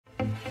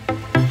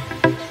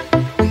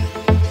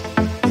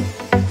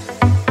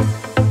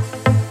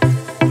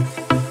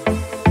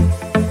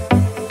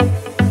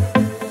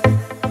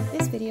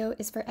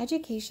for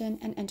education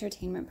and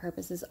entertainment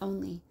purposes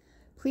only.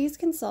 Please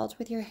consult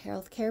with your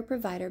healthcare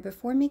provider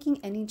before making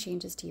any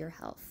changes to your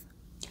health.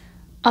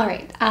 All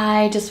right,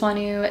 I just want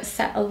to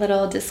set a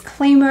little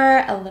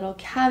disclaimer, a little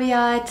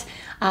caveat.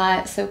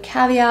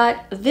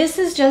 Caveat, this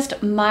is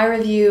just my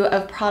review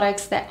of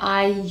products that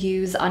I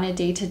use on a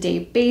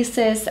day-to-day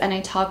basis, and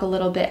I talk a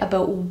little bit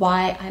about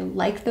why I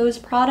like those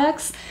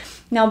products.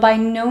 Now, by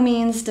no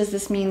means does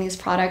this mean these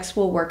products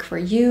will work for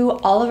you.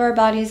 All of our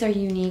bodies are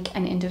unique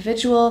and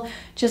individual.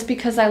 Just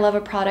because I love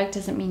a product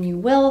doesn't mean you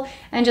will,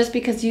 and just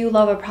because you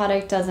love a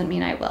product doesn't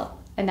mean I will.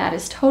 And that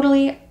is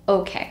totally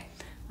okay.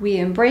 We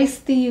embrace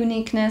the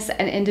uniqueness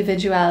and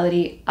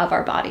individuality of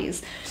our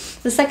bodies.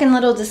 The second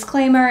little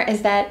disclaimer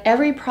is that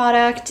every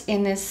product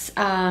in this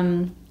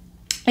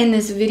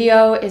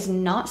video is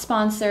not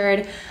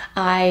sponsored.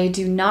 I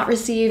do not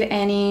receive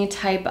any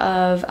type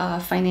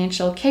of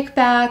financial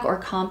kickback or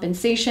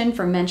compensation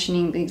for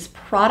mentioning these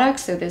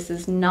products, so this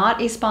is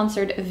not a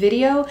sponsored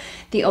video.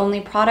 The only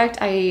product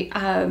I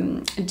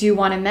do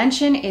want to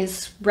mention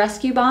is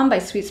Rescue Balm by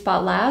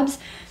SweetSpot Labs.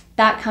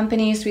 That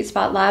company,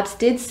 SweetSpot Labs,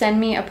 did send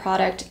me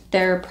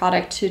their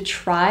product to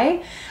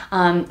try.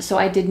 So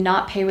I did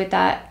not pay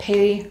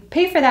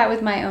for that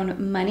with my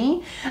own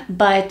money,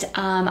 but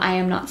I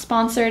am not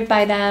sponsored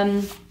by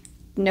them.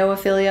 No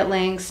affiliate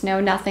links, no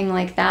nothing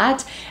like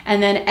that.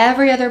 And then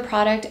every other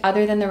product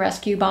other than the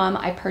Rescue Balm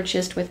I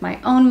purchased with my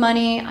own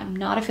money. I'm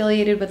not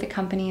affiliated with the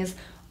companies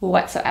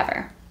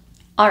whatsoever.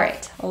 All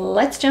right,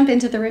 let's jump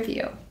into the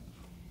review.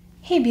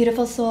 Hey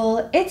beautiful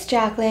soul, it's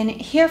Jacqueline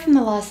here from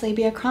the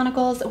Labia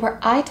Chronicles, where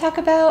I talk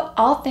about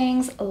all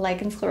things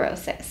lichen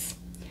sclerosus.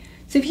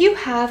 So if you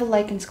have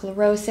lichen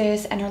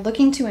sclerosus and are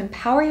looking to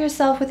empower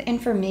yourself with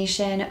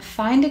information,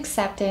 find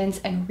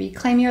acceptance, and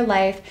reclaim your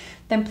life,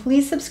 then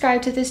please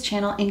subscribe to this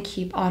channel and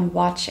keep on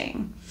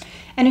watching.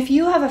 And if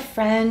you have a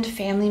friend,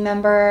 family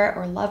member,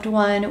 or loved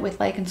one with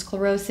lichen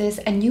sclerosus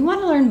and you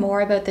want to learn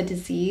more about the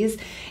disease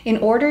in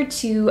order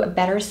to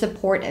better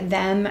support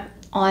them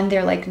on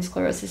their lichen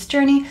sclerosus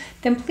journey,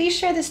 then please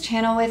share this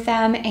channel with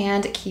them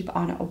and keep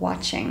on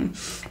watching.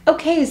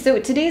 Okay, so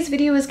today's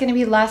video is going to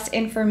be less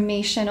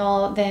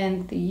informational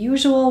than the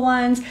usual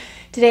ones.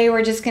 Today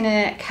we're just going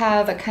to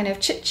have a kind of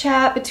chit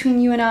chat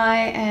between you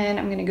and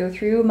I'm going to go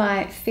through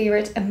my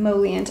favorite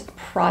emollient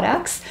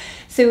products.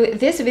 So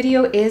this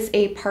video is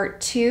a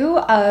part 2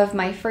 of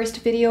my first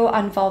video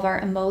on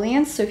vulvar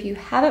emollients. So if you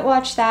haven't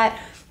watched that,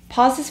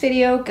 pause this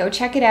video, go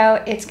check it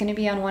out. It's going to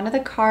be on one of the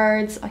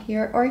cards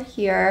here or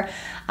here.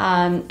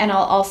 And I'll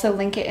also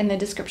link it in the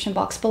description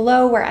box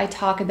below, where I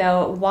talk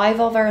about why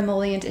vulvar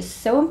emollient is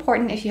so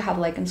important if you have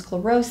lichen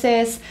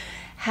sclerosus,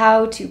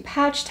 how to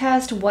patch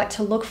test, what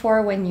to look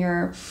for when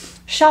you're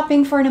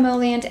shopping for an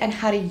emollient, and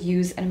how to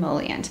use an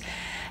emollient.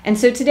 And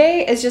so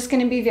today is just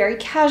going to be very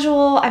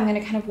casual. I'm going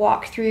to kind of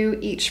walk through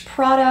each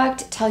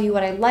product, tell you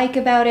what I like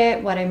about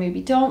it, what I maybe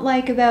don't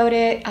like about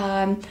it.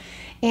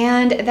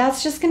 And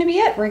that's just going to be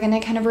it. We're going to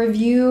kind of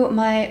review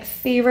my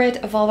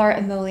favorite vulvar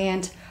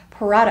emollient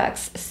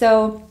products.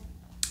 So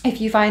if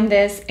you find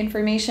this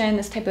information,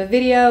 this type of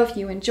video, if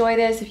you enjoy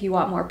this, if you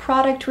want more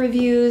product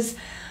reviews,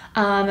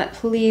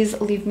 please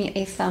leave me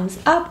a thumbs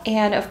up.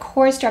 And of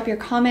course, drop your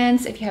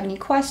comments if you have any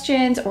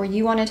questions or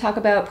you want to talk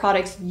about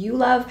products you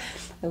love.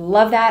 I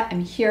love that. I'm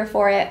here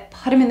for it.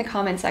 Put them in the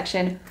comment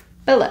section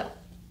below.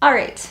 All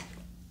right,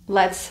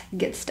 let's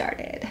get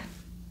started.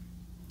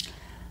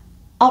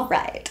 All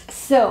right,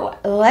 so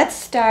let's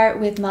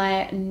start with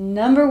my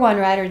number one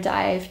ride or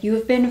die. If you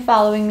have been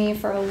following me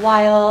for a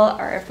while,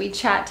 or if we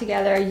chat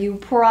together, you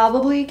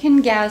probably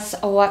can guess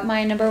what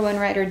my number one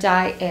ride or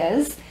die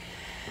is.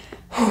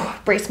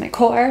 Brace my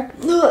core.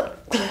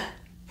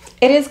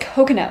 It is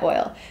coconut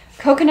oil.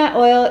 Coconut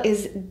oil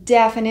is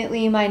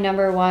definitely my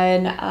number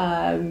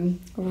one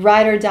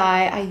ride or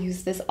die. I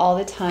use this all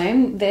the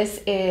time.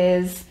 This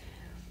is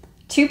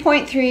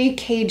 2.3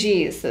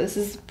 kgs, so this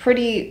is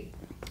pretty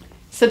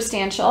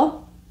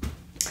substantial.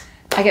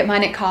 I get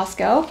mine at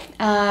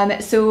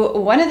Costco. So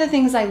one of the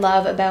things I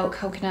love about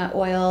coconut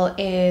oil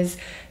is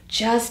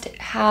just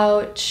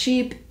how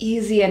cheap,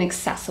 easy, and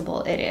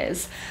accessible it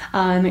is.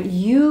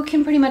 You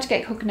can pretty much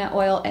get coconut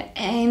oil at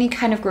any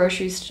kind of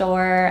grocery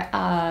store.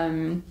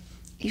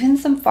 Even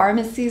some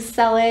pharmacies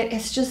sell it.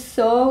 It's just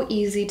so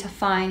easy to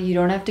find. You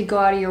don't have to go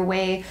out of your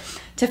way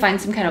to find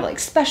some kind of like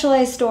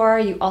specialized store.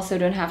 You also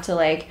don't have to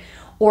like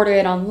order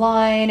it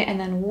online and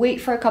then wait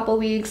for a couple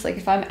weeks. Like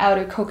if I'm out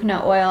of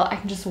coconut oil, I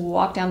can just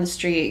walk down the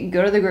street,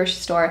 go to the grocery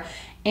store,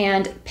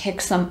 and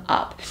pick some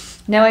up.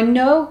 Now I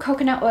know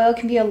coconut oil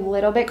can be a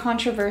little bit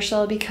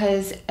controversial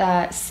because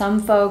some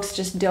folks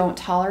just don't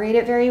tolerate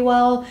it very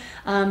well.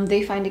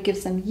 They find it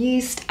gives them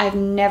yeast. I've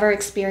never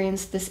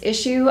experienced this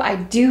issue. I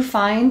do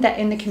find that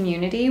in the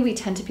community, we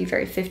tend to be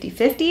very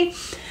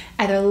 50-50.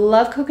 Either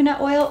love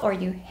coconut oil or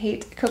you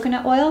hate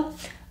coconut oil.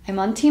 I'm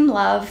on team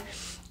love.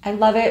 I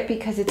love it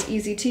because it's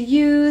easy to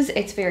use,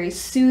 it's very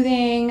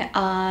soothing,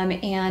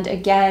 and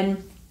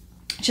again,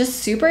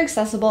 just super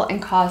accessible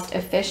and cost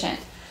efficient.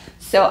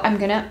 So I'm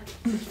gonna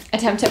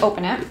attempt to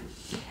open it.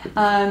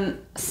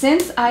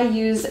 Since I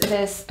use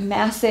this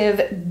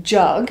massive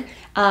jug,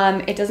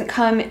 it doesn't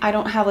come, I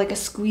don't have like a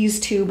squeeze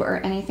tube or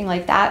anything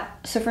like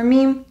that. So for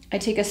me, I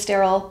take a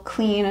sterile,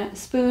 clean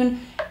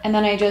spoon, and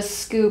then I just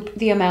scoop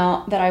the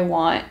amount that I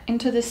want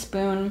into the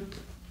spoon,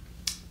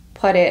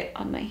 put it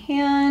on my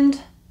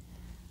hand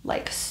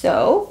like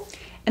so.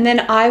 And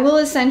then I will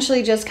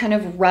essentially just kind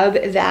of rub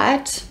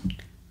that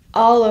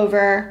all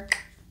over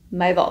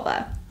my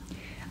vulva.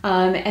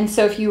 And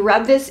so if you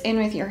rub this in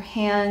with your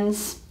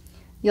hands,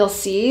 you'll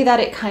see that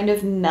it kind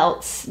of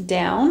melts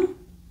down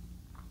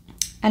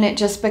and it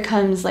just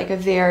becomes like a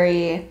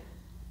very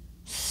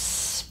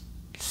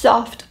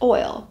soft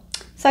oil.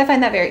 So I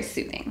find that very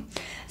soothing.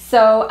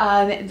 So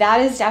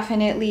that is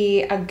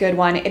definitely a good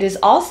one. It is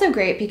also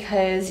great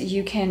because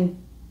you can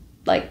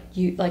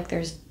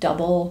there's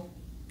double,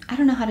 I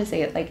don't know how to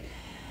say it, like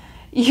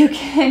you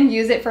can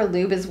use it for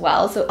lube as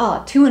well. So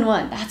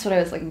 2-in-1, that's what I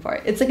was looking for.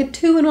 It's like a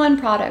 2-in-1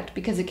 product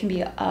because it can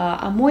be a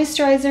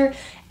moisturizer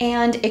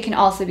and it can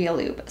also be a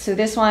lube. So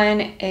this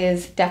one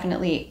is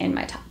definitely in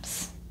my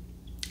tops.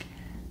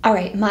 All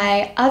right,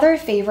 my other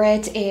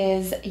favorite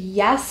is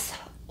Yes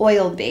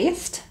Oil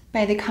Based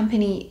by the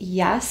company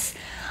Yes.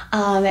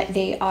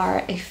 They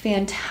are a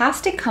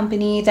fantastic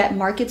company that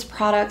markets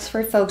products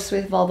for folks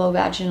with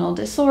vulvovaginal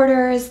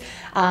disorders.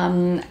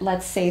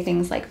 Let's say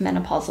things like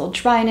menopausal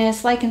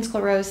dryness, lichen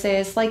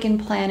sclerosus, lichen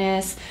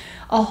planus,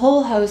 a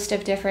whole host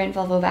of different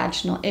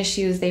vulvovaginal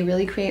issues. They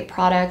really create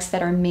products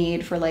that are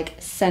made for like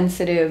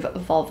sensitive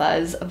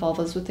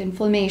vulvas with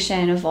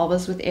inflammation,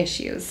 vulvas with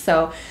issues.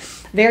 So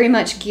very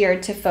much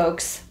geared to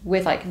folks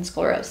with lichen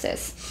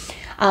sclerosus.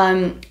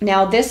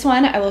 Now this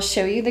one, I will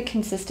show you the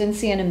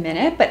consistency in a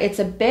minute, but it's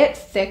a bit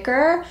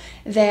thicker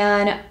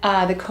than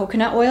the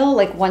coconut oil,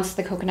 like once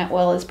the coconut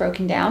oil is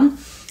broken down.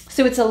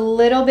 So it's a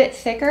little bit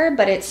thicker,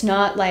 but it's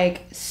not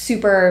like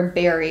super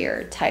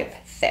barrier type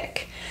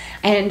thick.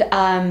 And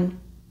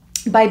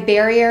by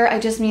barrier, I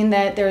just mean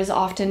that there's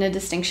often a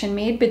distinction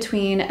made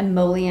between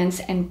emollients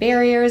and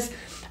barriers.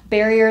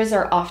 Barriers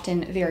are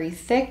often very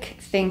thick.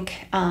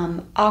 Think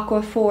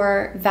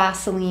Aquaphor,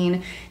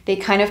 Vaseline. They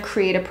kind of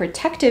create a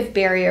protective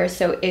barrier.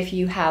 So if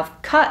you have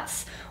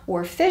cuts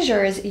or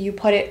fissures, you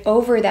put it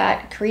over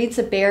that, creates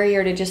a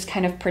barrier to just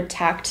kind of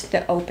protect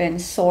the open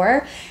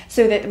sore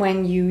so that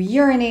when you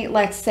urinate,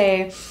 let's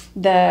say,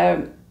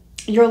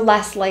 you're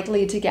less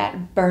likely to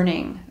get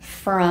burning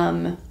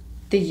from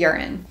the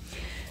urine.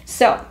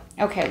 So,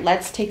 okay,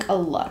 let's take a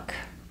look.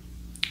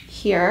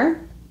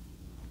 Here,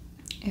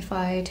 if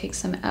I take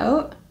some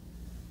out,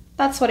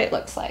 that's what it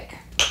looks like.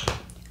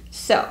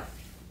 So,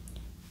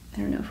 I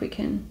don't know if we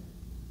can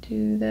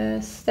do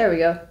this. There we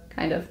go,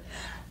 kind of.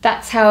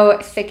 That's how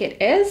thick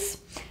it is.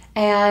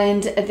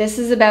 And this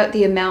is about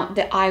the amount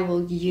that I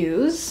will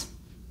use.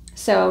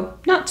 So,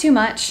 not too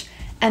much.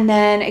 And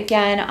then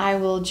again, I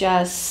will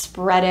just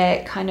spread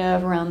it kind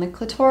of around the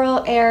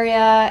clitoral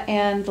area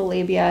and the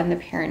labia and the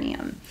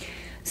perineum.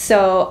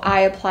 So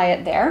I apply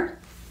it there.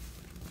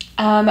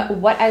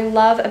 What I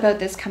love about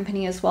this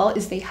company as well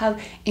is they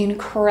have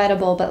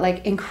incredible, but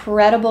like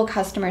incredible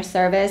customer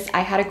service. I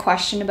had a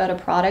question about a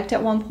product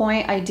at one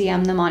point. I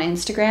DM'd them on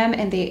Instagram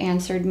and they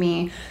answered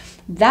me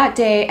that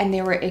day and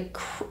they were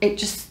it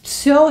just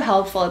so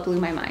helpful. It blew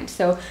my mind.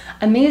 So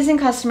amazing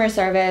customer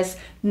service,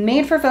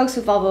 made for folks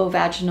with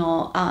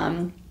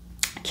vulvovaginal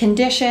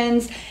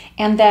conditions,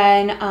 and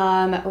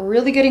then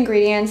really good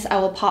ingredients. I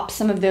will pop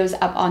some of those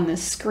up on the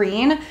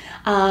screen,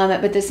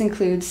 but this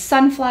includes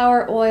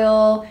sunflower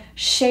oil,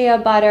 shea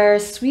butter,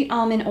 sweet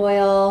almond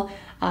oil,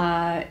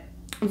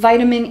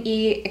 vitamin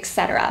E,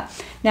 etc.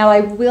 Now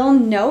I will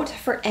note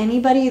for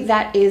anybody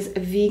that is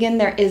vegan,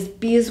 there is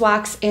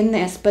beeswax in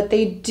this, but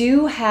they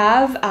do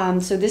have,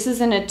 so this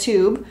is in a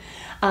tube,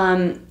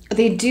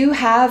 they do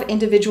have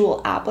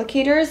individual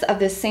applicators of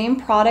the same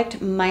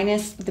product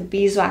minus the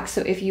beeswax.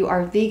 So if you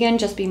are vegan,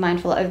 just be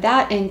mindful of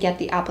that and get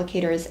the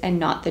applicators and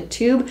not the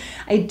tube.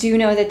 I do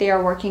know that they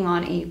are working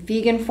on a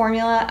vegan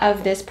formula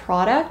of this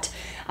product.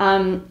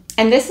 And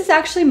this is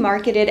actually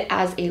marketed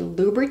as a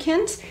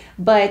lubricant,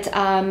 but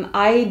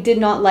I did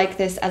not like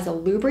this as a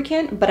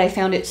lubricant, but I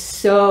found it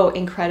so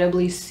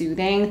incredibly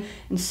soothing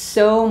and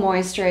so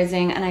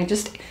moisturizing. And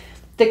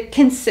the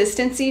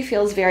consistency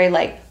feels very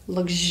like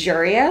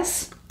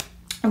luxurious,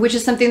 which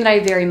is something that I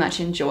very much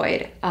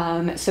enjoyed.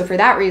 So for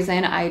that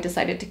reason, I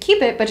decided to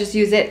keep it, but just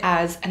use it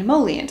as an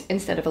emollient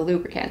instead of a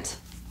lubricant.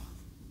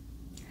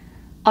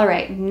 All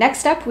right,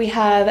 next up we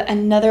have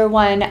another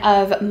one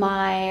of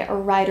my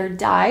ride or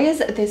dies.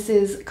 This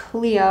is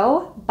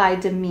Cleo by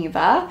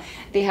Damiva.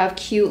 They have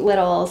cute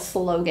little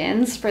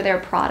slogans for their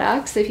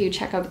products. If you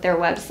check out their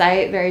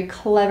website, very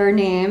clever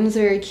names,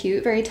 very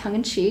cute, very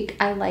tongue-in-cheek.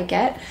 I like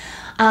it.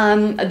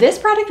 This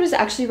product was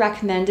actually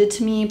recommended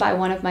to me by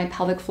one of my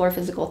pelvic floor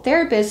physical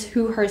therapists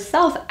who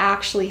herself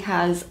actually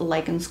has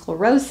lichen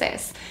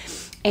sclerosus.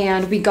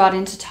 And we got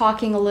into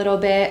talking a little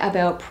bit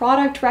about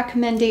product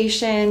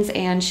recommendations,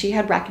 and she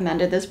had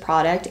recommended this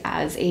product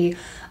as a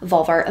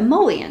vulvar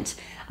emollient.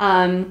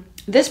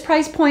 This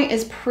price point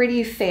is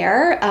pretty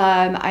fair.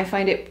 I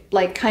find it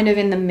like kind of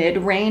in the mid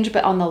range,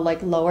 but on the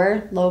like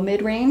low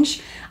mid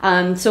range.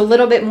 So a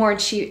little bit more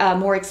cheap,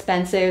 more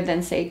expensive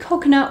than say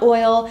coconut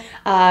oil,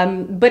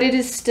 but it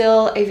is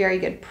still a very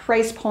good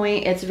price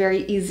point. It's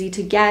very easy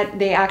to get.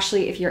 They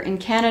actually, if you're in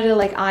Canada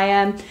like I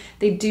am,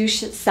 they do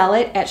sell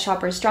it at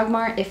Shoppers Drug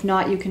Mart. If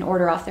not, you can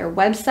order off their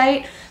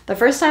website. The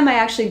first time I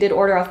actually did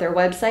order off their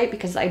website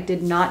because I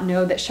did not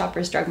know that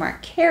Shoppers Drug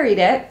Mart carried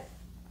it.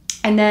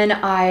 And then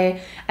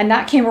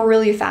that came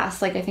really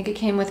fast. Like I think it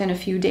came within a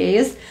few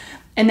days.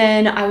 And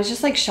then I was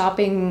just like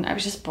shopping. I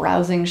was just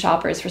browsing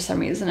Shoppers for some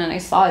reason. And I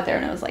saw it there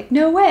and I was like,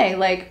 no way.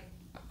 Like,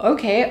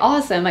 okay,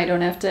 awesome. I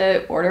don't have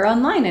to order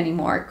online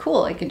anymore.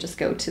 Cool. I can just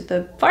go to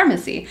the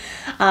pharmacy.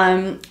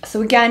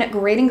 So again,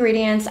 great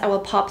ingredients. I will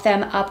pop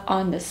them up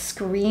on the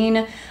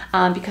screen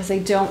because I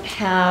don't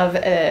have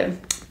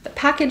the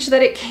package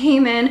that it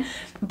came in.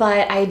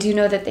 But I do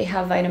know that they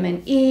have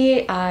vitamin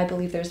E. I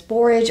believe there's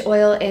borage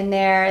oil in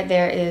there.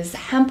 There is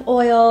hemp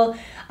oil.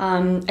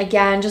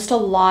 Again, just a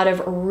lot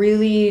of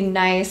really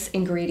nice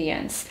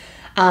ingredients.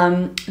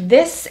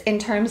 This, in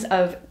terms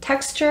of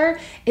texture,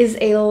 is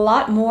a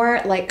lot more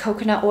like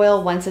coconut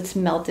oil once it's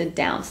melted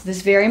down. So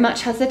this very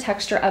much has the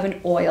texture of an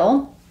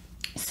oil.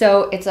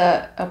 So it's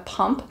a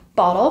pump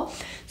bottle.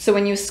 So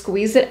when you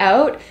squeeze it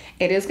out,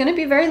 it is going to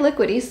be very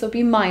liquidy. So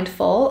be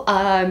mindful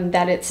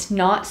that it's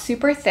not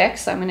super thick.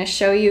 So I'm going to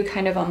show you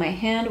kind of on my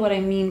hand what I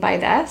mean by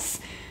this.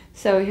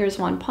 So here's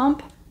one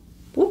pump.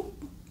 Whoop,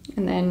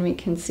 and then we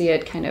can see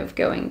it kind of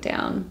going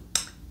down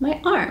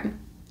my arm,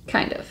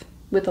 kind of,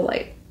 with the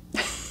light.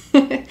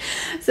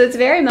 So it's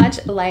very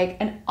much like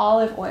an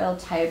olive oil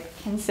type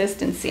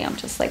consistency. I'm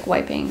just like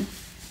wiping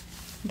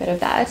a bit of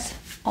that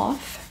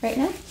off right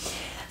now.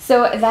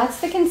 So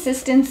that's the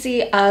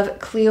consistency of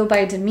Cleo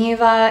by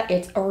Damiva.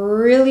 It's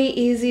really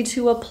easy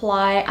to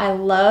apply.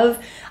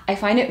 I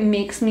find it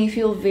makes me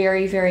feel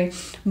very, very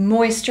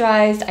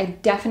moisturized. I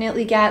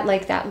definitely get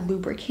like that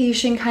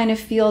lubrication kind of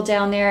feel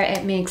down there.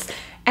 It makes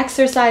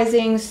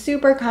exercising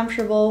super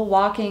comfortable,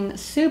 walking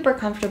super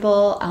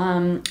comfortable,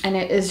 and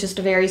it is just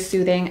very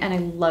soothing, and I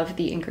love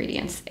the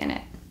ingredients in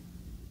it.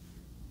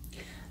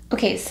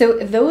 Okay, so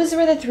those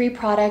were the 3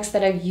 products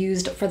that I've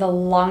used for the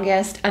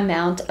longest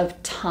amount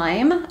of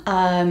time,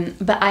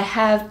 but I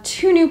have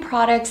 2 new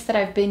products that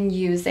I've been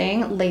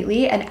using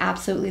lately and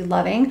absolutely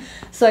loving,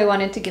 so I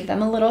wanted to give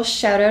them a little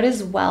shout out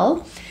as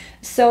well.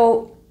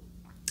 So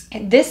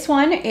this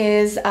one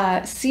is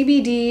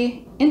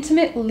CBD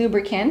Intimate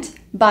Lubricant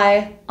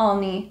by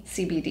Alni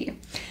CBD.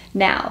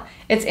 Now,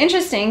 it's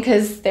interesting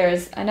because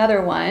there's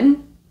another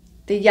one.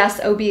 The Yes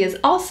OB is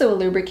also a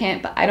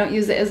lubricant, but I don't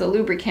use it as a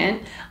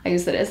lubricant. I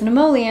use it as an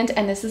emollient,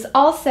 and this is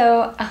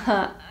also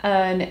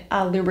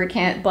a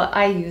lubricant, but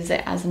I use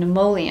it as an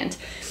emollient.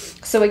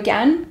 So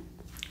again,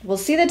 we'll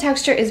see the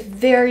texture is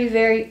very,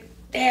 very,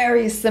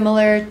 very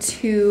similar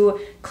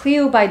to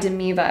Cleo by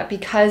Damiva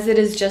because it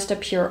is just a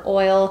pure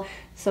oil.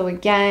 So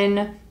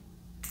again,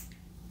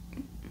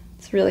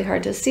 it's really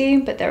hard to see,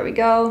 but there we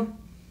go.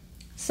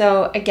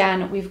 So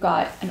again, we've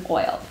got an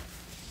oil.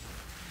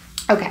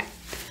 Okay.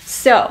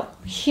 So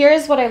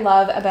here's what I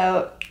love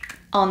about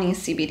Alni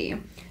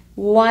CBD.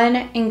 1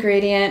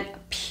 ingredient,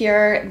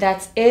 pure,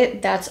 that's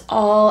it, that's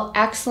all,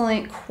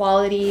 excellent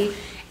quality.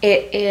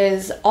 It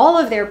is, all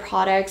of their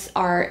products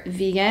are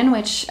vegan,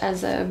 which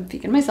as a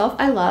vegan myself,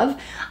 I love.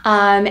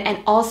 And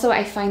also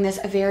I find this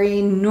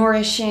very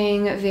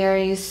nourishing,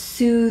 very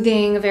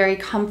soothing, very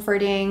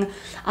comforting.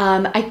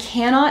 I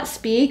cannot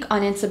speak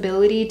on its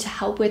ability to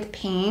help with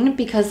pain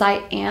because I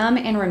am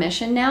in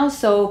remission now.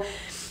 So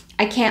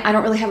I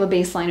don't really have a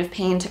baseline of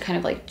pain to kind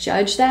of like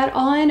judge that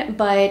on,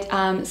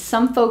 but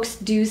some folks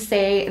do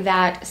say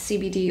that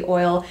CBD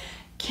oil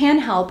can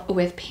help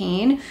with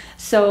pain.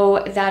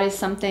 So that is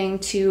something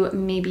to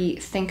maybe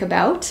think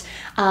about.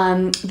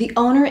 The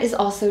owner is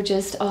also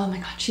just, oh my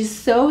God, she's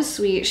so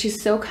sweet.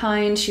 She's so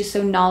kind. She's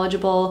so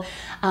knowledgeable.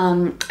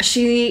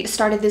 She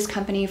started this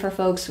company for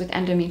folks with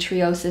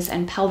endometriosis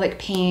and pelvic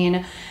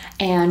pain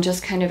and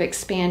just kind of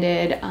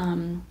expanded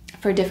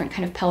for different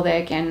kind of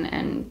pelvic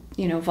and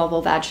you know,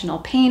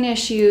 vulvovaginal pain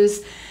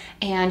issues.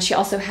 And she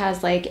also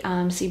has like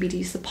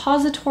CBD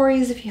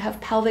suppositories if you have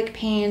pelvic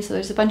pain. So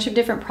there's a bunch of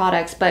different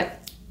products, but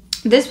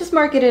this was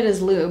marketed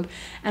as lube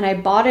and I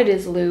bought it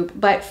as lube.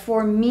 But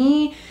for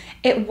me,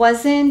 it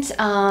wasn't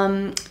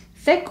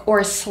thick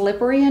or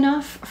slippery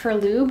enough for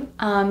lube.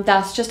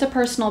 That's just a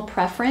personal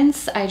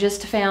preference. I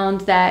just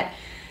found that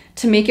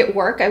to make it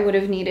work, I would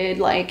have needed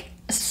like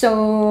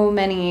so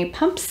many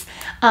pumps.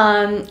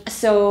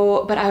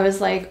 But I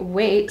was like,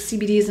 wait,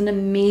 CBD is an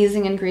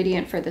amazing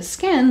ingredient for the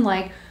skin.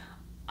 Like,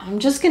 I'm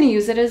just going to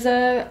use it as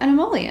an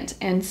emollient.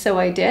 And so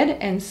I did,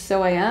 and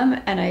so I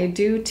am, and I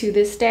do to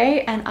this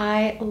day, and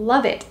I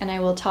love it. And I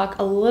will talk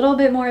a little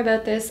bit more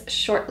about this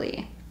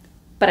shortly.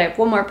 But I have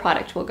 1 more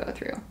product we'll go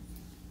through.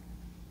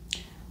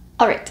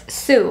 All right,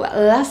 so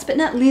last but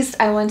not least,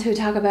 I want to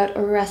talk about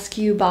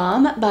Rescue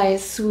Balm by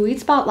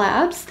SweetSpot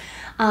Labs.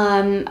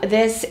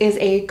 This is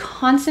a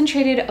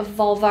concentrated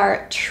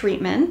vulvar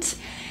treatment.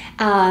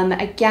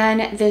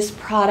 Again, this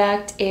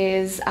product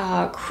is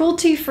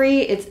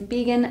cruelty-free. It's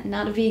vegan,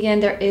 not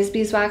vegan. There is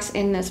beeswax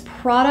in this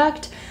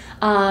product.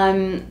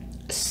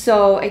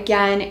 So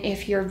again,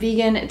 if you're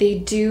vegan, they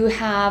do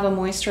have a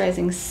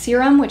moisturizing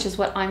serum, which is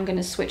what I'm going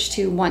to switch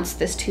to once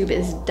this tube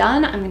is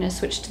done. I'm going to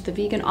switch to the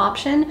vegan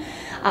option.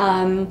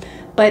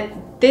 But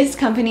this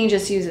company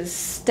just uses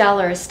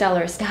stellar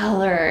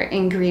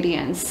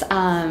ingredients.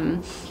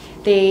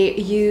 They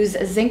use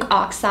zinc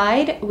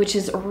oxide, which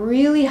is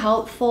really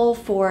helpful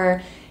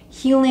for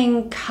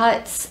healing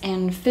cuts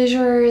and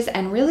fissures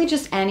and really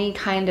just any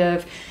kind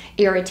of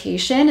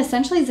irritation.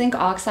 Essentially, zinc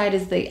oxide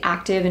is the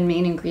active and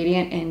main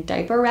ingredient in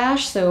diaper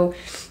rash. So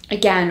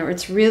again,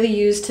 it's really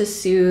used to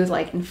soothe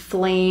like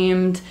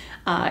inflamed,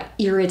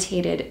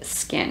 irritated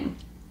skin.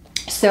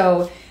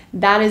 So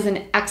that is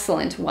an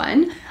excellent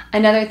one.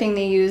 Another thing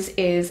they use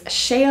is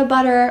shea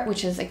butter,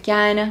 which is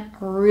again,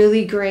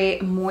 really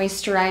great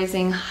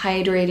moisturizing,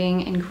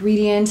 hydrating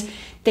ingredient.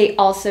 They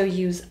also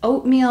use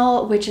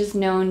oatmeal, which is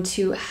known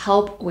to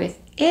help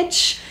with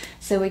itch.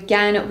 So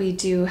again, we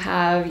do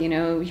have, you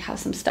know, we have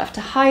some stuff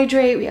to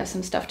hydrate, we have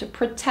some stuff to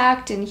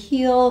protect and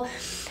heal.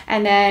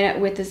 And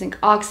then with the zinc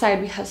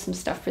oxide, we have some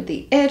stuff for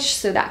the itch.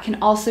 So that can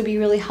also be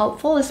really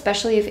helpful,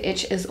 especially if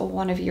itch is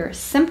one of your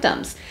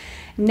symptoms.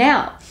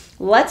 Now,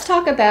 let's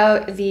talk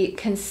about the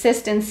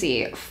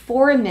consistency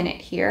for a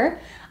minute here.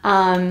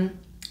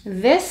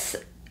 This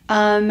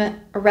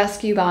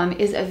Rescue Balm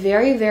is a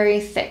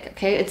very thick,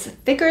 okay? It's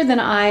thicker than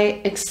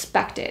I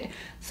expected.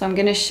 So I'm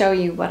gonna show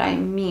you what I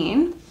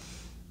mean.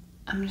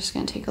 I'm just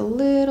gonna take a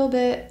little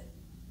bit.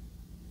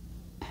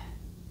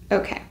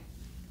 Okay,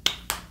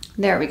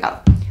 there we go.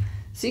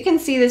 So you can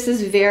see this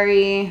is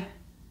very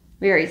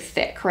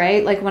thick,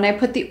 right? Like when I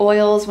put the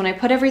oils, when I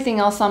put everything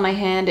else on my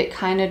hand, it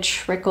kind of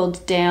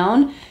trickled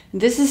down.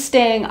 This is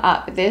staying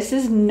up. This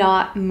is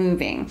not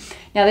moving.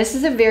 Now, this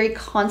is a very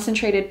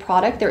concentrated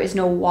product. There is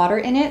no water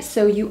in it.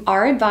 So you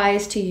are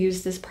advised to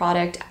use this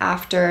product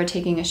after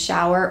taking a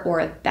shower or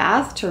a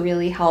bath to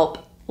really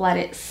help let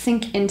it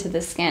sink into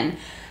the skin.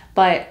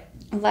 But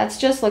let's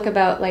just look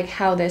about like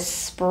how this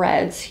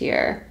spreads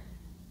here.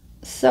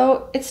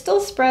 So it still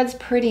spreads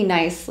pretty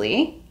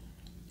nicely,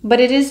 but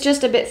it is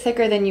just a bit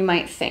thicker than you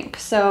might think.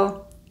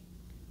 So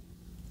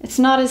it's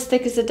not as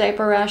thick as a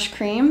diaper rash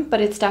cream,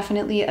 but it's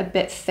definitely a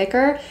bit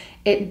thicker.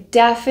 It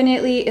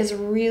definitely is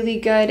really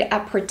good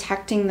at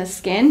protecting the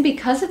skin.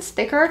 Because it's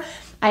thicker,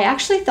 I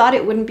actually thought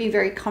it wouldn't be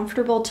very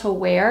comfortable to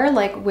wear.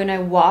 Like when I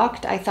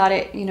walked, I thought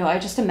it, you know, I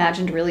just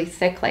imagined really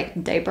thick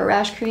like diaper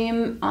rash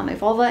cream on my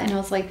vulva, and I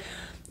was like,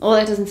 oh,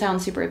 that doesn't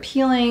sound super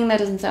appealing. That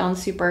doesn't sound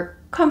super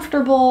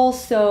comfortable.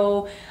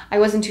 So I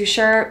wasn't too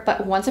sure,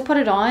 but once I put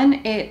it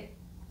on,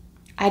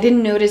 I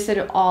didn't notice it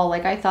at all.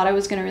 Like I thought I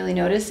was gonna really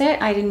notice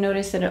it. I didn't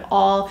notice it at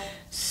all.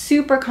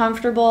 Super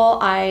comfortable.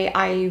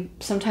 I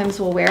sometimes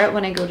will wear it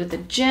when I go to the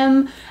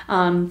gym.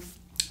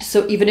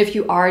 So even if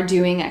you are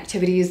doing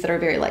activities that are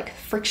very like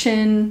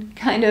friction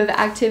kind of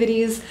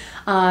activities,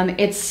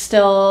 it's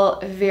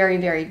still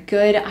very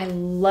good. I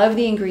love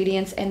the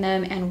ingredients in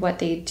them and what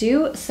they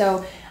do.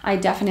 So I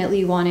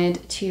definitely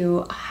wanted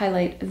to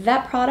highlight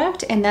that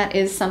product, and that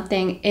is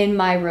something in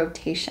my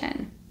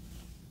rotation.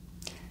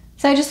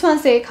 So I just want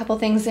to say a couple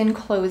things in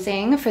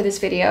closing for this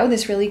video,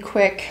 this really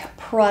quick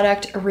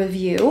product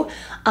review.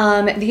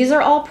 These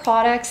are all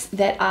products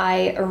that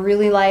I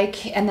really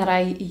like and that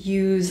I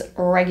use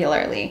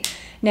regularly.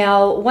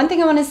 Now, one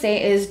thing I want to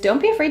say is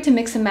don't be afraid to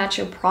mix and match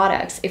your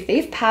products. If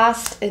they've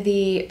passed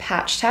the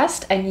patch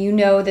test and you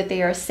know that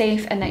they are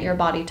safe and that your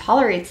body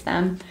tolerates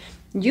them,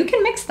 you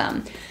can mix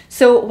them.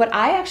 So what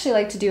I actually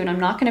like to do, and I'm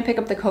not going to pick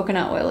up the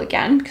coconut oil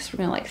again because we're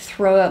going to like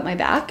throw out my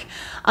back.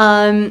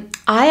 I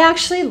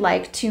actually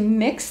like to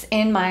mix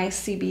in my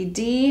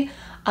CBD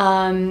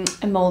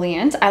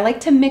emollient. I like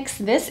to mix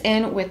this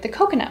in with the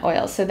coconut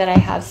oil so that I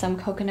have some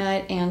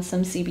coconut and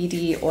some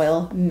CBD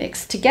oil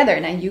mixed together.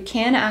 Now you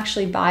can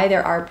actually buy,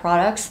 there are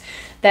products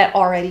that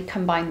already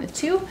combine the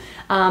two.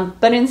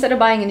 But instead of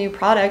buying a new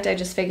product, I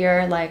just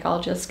figure like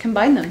I'll just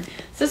combine them.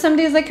 So some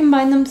days I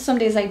combine them, some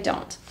days I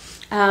don't.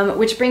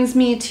 Which brings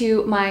me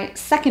to my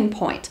second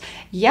point.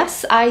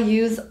 Yes, I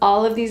use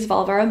all of these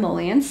vulvar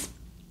emollients.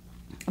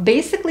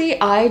 Basically,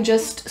 I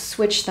just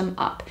switch them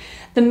up.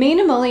 The main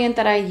emollient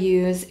that I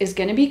use is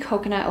going to be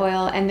coconut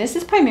oil, and this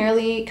is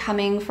primarily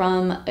coming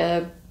from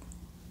a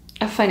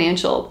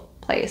financial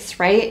place,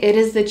 right? It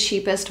is the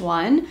cheapest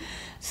one.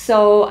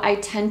 So I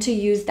tend to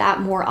use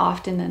that more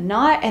often than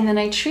not. And then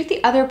I treat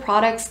the other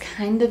products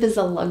kind of as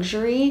a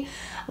luxury,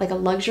 like a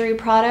luxury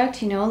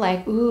product, you know,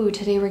 like, ooh,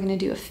 today we're gonna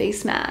do a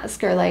face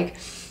mask, or like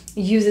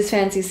use this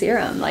fancy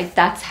serum. Like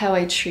that's how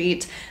I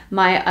treat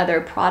my other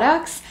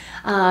products.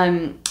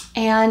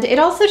 And it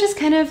also just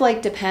kind of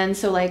like depends.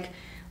 So like,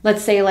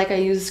 let's say like I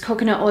use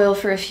coconut oil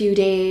for a few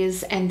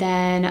days, and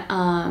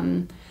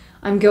then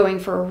I'm going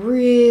for a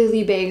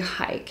really big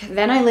hike.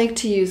 Then I like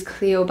to use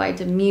Cleo by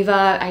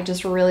Damiva. I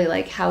just really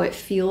like how it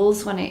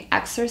feels when I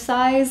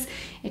exercise.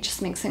 It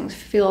just makes things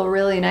feel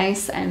really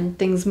nice and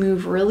things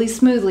move really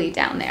smoothly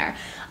down there.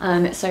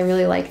 So I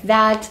really like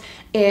that.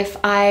 If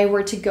I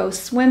were to go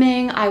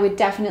swimming, I would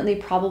definitely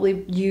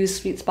probably use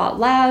SweetSpot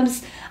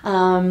Labs.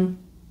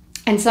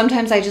 And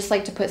sometimes I just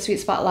like to put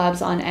SweetSpot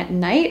Labs on at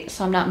night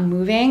so I'm not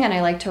moving, and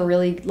I like to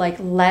really like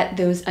let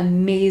those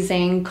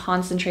amazing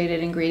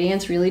concentrated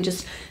ingredients really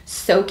just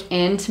soak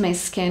into my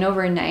skin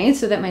overnight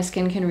so that my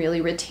skin can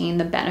really retain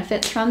the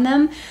benefits from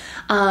them.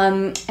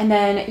 And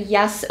then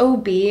yes,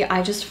 OB,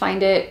 I just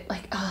find it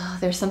like, oh,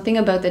 there's something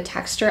about the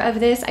texture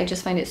of this. I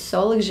just find it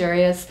so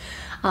luxurious.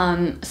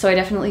 So I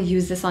definitely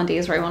use this on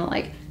days where I want to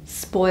like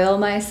spoil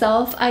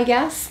myself, I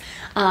guess.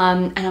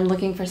 And I'm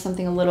looking for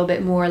something a little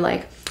bit more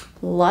like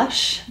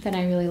lush, then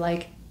I really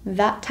like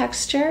that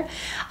texture.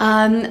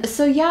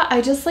 So yeah,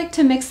 I just like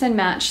to mix and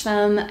match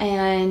them,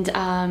 and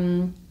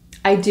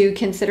I do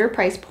consider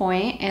price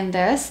point in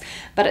this,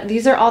 but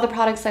these are all the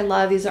products I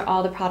love. These are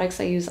all the products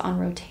I use on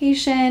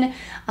rotation.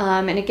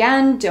 And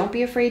again, don't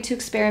be afraid to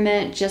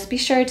experiment. Just be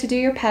sure to do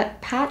your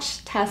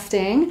patch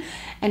testing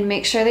and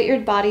make sure that your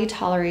body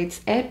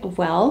tolerates it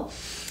well.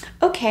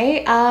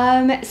 Okay,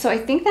 so I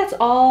think that's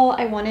all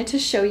I wanted to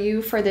show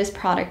you for this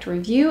product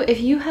review. If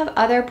you have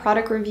other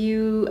product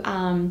review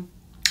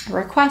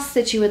requests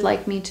that you would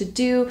like me to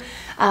do,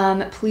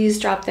 please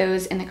drop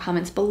those in the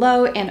comments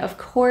below. And of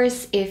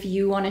course, if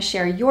you want to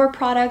share your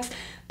products,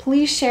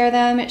 please share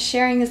them.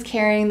 Sharing is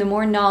caring. The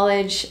more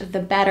knowledge, the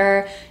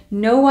better.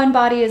 No one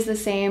body is the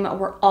same.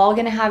 We're all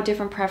going to have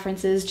different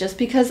preferences. Just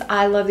because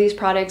I love these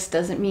products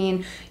doesn't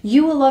mean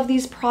you will love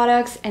these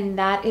products, and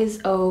that is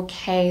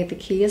okay. The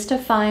key is to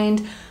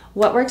find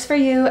what works for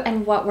you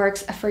and what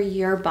works for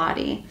your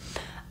body.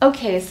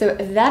 Okay, so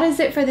that is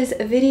it for this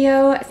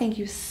video. Thank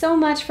you so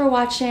much for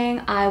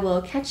watching. I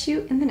will catch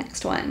you in the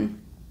next one.